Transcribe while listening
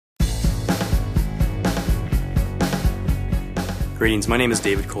Greetings, my name is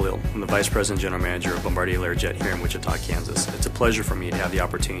David Khalil. I'm the Vice President General Manager of Bombardier Learjet here in Wichita, Kansas. It's a pleasure for me to have the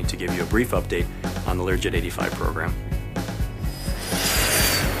opportunity to give you a brief update on the Learjet 85 program.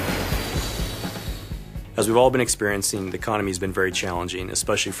 As we've all been experiencing, the economy has been very challenging,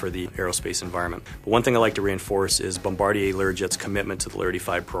 especially for the aerospace environment. But one thing I'd like to reinforce is Bombardier Learjet's commitment to the Learjet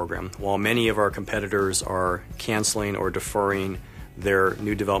 85 program. While many of our competitors are canceling or deferring their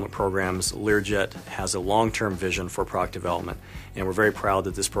new development programs, Learjet has a long-term vision for product development, and we're very proud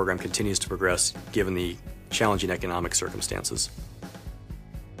that this program continues to progress given the challenging economic circumstances.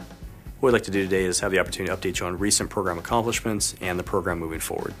 What I'd like to do today is have the opportunity to update you on recent program accomplishments and the program moving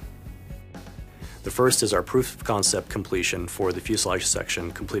forward. The first is our proof of concept completion for the fuselage section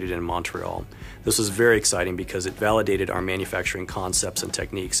completed in Montreal. This was very exciting because it validated our manufacturing concepts and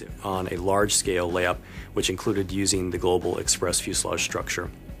techniques on a large-scale layup, which included using the global express fuselage structure.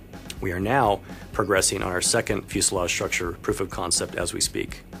 We are now progressing on our second fuselage structure proof of concept as we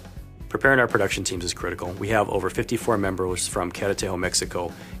speak. Preparing our production teams is critical. We have over 54 members from Querétaro,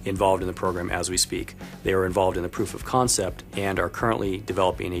 Mexico involved in the program as we speak. They are involved in the proof of concept and are currently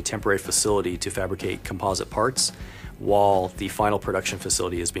developing a temporary facility to fabricate composite parts while the final production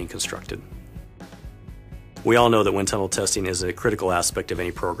facility is being constructed. We all know that wind tunnel testing is a critical aspect of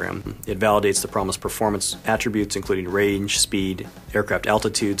any program. It validates the promised performance attributes including range, speed, aircraft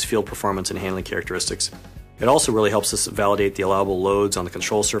altitudes, field performance, and handling characteristics. It also really helps us validate the allowable loads on the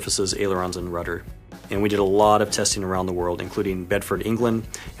control surfaces, ailerons, and rudder. And we did a lot of testing around the world, including Bedford, England,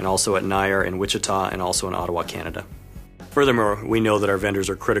 and also at NIAR in Wichita, and also in Ottawa, Canada. Furthermore, we know that our vendors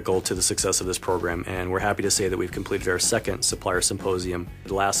are critical to the success of this program, and we're happy to say that we've completed our second supplier symposium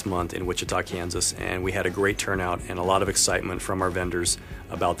last month in Wichita, Kansas, and we had a great turnout and a lot of excitement from our vendors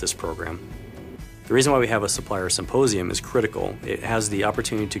about this program. The reason why we have a supplier symposium is critical. It has the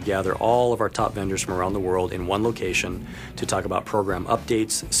opportunity to gather all of our top vendors from around the world in one location to talk about program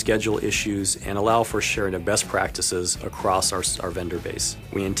updates, schedule issues, and allow for sharing of best practices across our vendor base.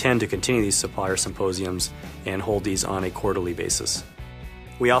 We intend to continue these supplier symposiums and hold these on a quarterly basis.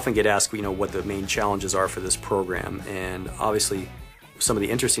 We often get asked, what the main challenges are for this program, and obviously some of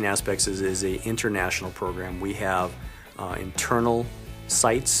the interesting aspects is an international program. We have internal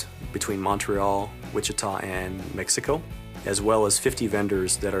sites between Montreal, Wichita, and Mexico, as well as 50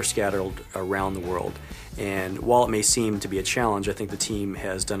 vendors that are scattered around the world. And while it may seem to be a challenge, I think the team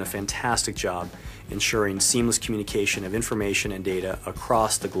has done a fantastic job ensuring seamless communication of information and data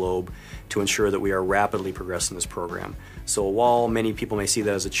across the globe to ensure that we are rapidly progressing this program. So while many people may see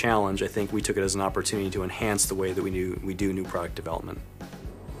that as a challenge, I think we took it as an opportunity to enhance the way that we do new product development.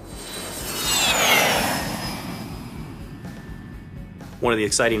 One of the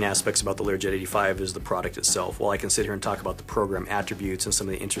exciting aspects about the Learjet 85 is the product itself. While I can sit here and talk about the program attributes and some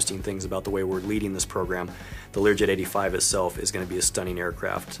of the interesting things about the way we're leading this program, the Learjet 85 itself is going to be a stunning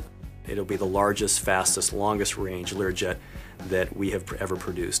aircraft. It'll be the largest, fastest, longest range Learjet that we have ever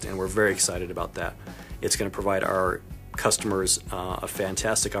produced, and we're very excited about that. It's going to provide our customers a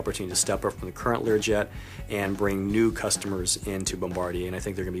fantastic opportunity to step up from the current Learjet and bring new customers into Bombardier, and I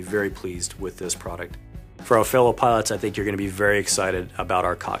think they're going to be very pleased with this product. For our fellow pilots, I think you're going to be very excited about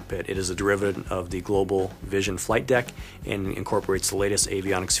our cockpit. It is a derivative of the Global Vision flight deck and incorporates the latest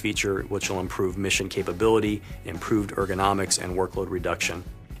avionics feature, which will improve mission capability, improved ergonomics, and workload reduction.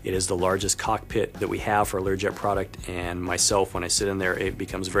 It is the largest cockpit that we have for a Learjet product, and myself, when I sit in there, it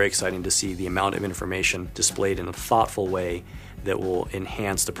becomes very exciting to see the amount of information displayed in a thoughtful way that will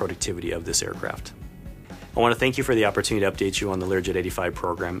enhance the productivity of this aircraft. I want to thank you for the opportunity to update you on the Learjet 85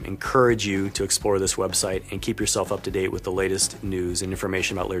 program, encourage you to explore this website and keep yourself up to date with the latest news and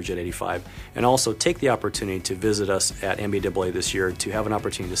information about Learjet 85, and also take the opportunity to visit us at NBAA this year to have an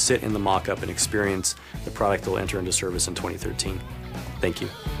opportunity to sit in the mock-up and experience the product that will enter into service in 2013. Thank you.